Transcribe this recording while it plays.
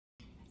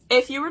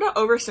If you were to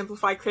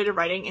oversimplify creative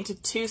writing into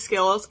two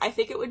skills, I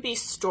think it would be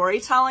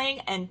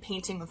storytelling and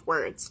painting with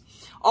words.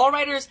 All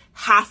writers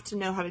have to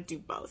know how to do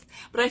both,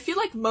 but I feel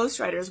like most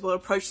writers will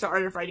approach the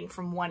art of writing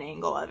from one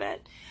angle of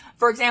it.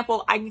 For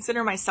example, I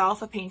consider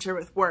myself a painter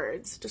with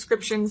words.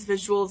 Descriptions,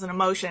 visuals, and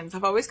emotions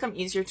have always come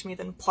easier to me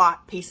than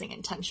plot, pacing,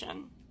 and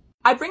tension.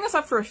 I bring this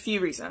up for a few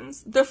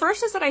reasons. The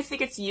first is that I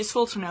think it's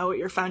useful to know what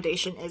your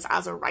foundation is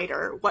as a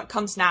writer, what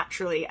comes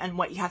naturally, and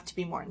what you have to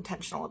be more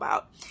intentional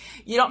about.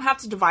 You don't have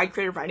to divide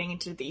creative writing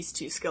into these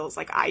two skills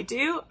like I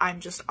do. I'm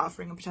just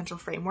offering a potential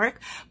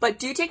framework, but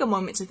do take a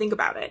moment to think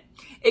about it.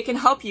 It can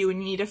help you when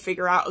you need to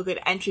figure out a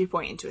good entry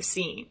point into a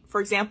scene.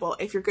 For example,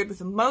 if you're good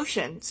with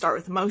emotion, start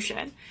with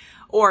emotion.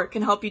 Or it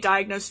can help you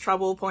diagnose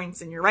trouble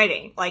points in your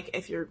writing. Like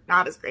if you're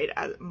not as great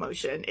at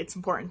emotion, it's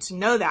important to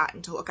know that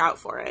and to look out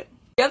for it.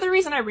 The other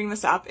reason I bring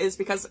this up is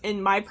because,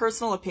 in my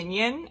personal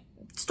opinion,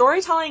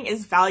 storytelling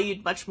is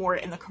valued much more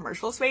in the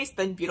commercial space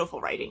than beautiful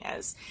writing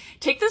is.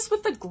 Take this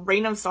with a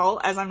grain of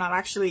salt, as I'm not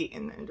actually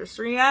in the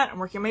industry yet. I'm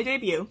working on my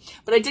debut,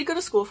 but I did go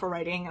to school for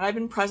writing, and I've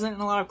been present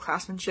in a lot of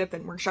craftsmanship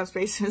and workshop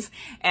spaces,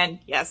 and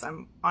yes,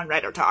 I'm on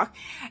Writer Talk.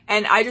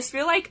 And I just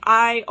feel like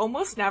I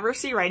almost never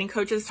see writing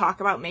coaches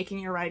talk about making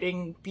your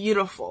writing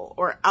beautiful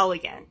or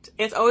elegant.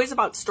 It's always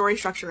about story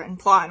structure and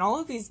plot and all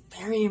of these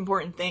very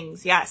important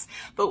things, yes.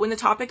 But when the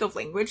topic of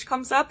language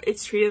comes up,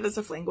 it's treated as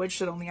if language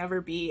should only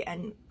ever be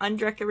an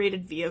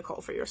undecorated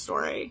vehicle for your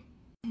story.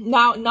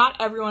 Now, not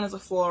everyone is a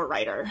full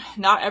writer.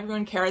 Not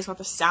everyone cares about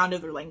the sound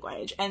of their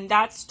language, and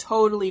that's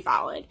totally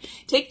valid.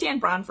 Take Dan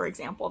Brown, for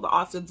example, the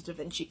author of the Da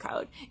Vinci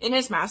Code. In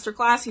his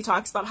masterclass, he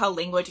talks about how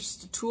language is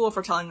just a tool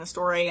for telling the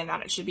story and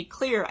that it should be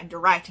clear and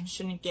direct and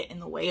shouldn't get in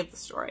the way of the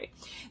story.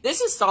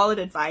 This is solid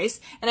advice,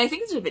 and I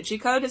think the Da Vinci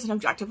Code is an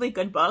objectively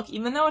good book,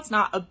 even though it's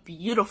not a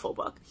beautiful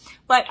book.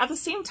 But at the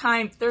same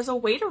time, there's a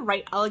way to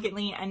write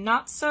elegantly and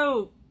not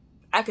so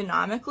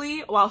economically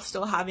while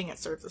still having it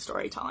serve the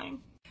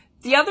storytelling.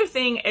 The other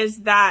thing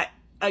is that,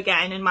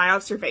 again, in my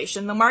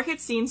observation, the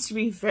market seems to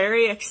be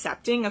very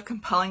accepting of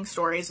compelling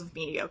stories with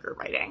mediocre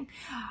writing.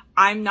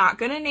 I'm not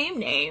going to name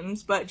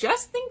names, but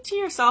just think to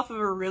yourself of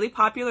a really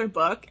popular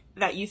book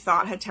that you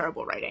thought had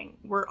terrible writing.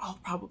 We're all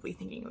probably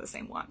thinking of the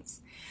same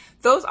ones.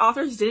 Those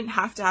authors didn't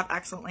have to have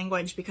excellent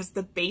language because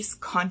the base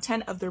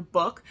content of their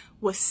book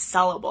was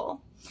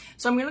sellable.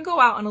 So I'm going to go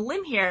out on a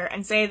limb here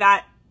and say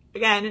that,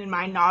 again, in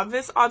my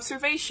novice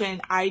observation,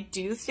 I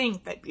do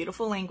think that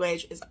beautiful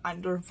language is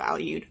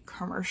undervalued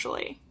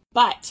commercially.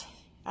 But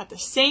at the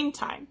same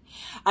time,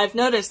 I've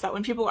noticed that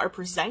when people are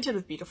presented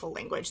with beautiful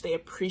language, they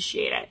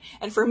appreciate it.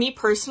 And for me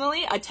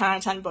personally, a 10 out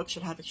of 10 book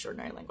should have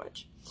extraordinary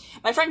language.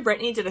 My friend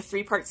Brittany did a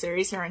 3-part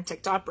series here on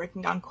TikTok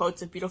breaking down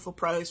quotes of beautiful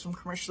prose from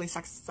commercially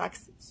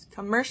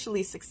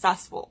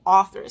successful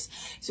authors.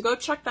 So go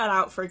check that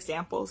out for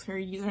examples. Her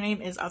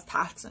username is Of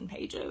Paths and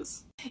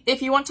Pages.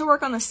 If you want to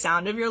work on the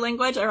sound of your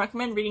language, I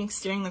recommend reading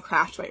Steering the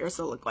Craft by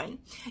Ursula Le Guin.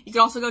 You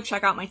can also go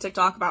check out my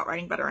TikTok about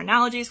writing better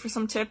analogies for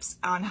some tips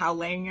on how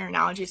layering your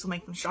analogies will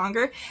make them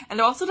stronger.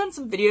 And I've also done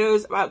some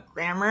videos about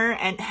grammar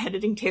and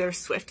editing Taylor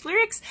Swift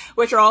lyrics,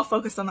 which are all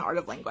focused on the art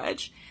of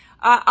language.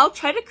 I'll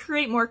try to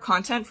create more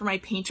content for my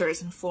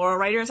painters and floral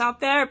writers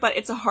out there, but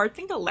it's a hard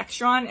thing to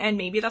lecture on, and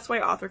maybe that's why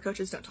author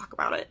coaches don't talk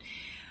about it.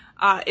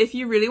 If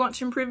you really want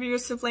to improve your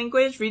use of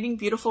language, reading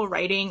beautiful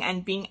writing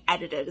and being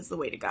edited is the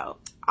way to go.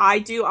 I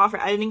do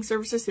offer editing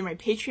services through my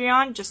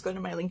Patreon. Just go to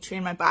my link tree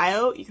in my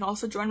bio. You can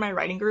also join my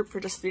writing group for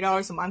just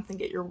 $3 a month and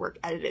get your work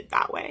edited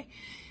that way.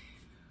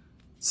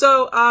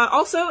 So,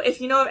 also,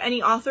 if you know of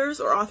any authors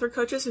or author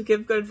coaches who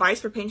give good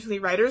advice for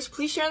painterly writers,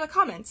 please share in the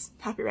comments.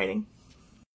 Happy writing.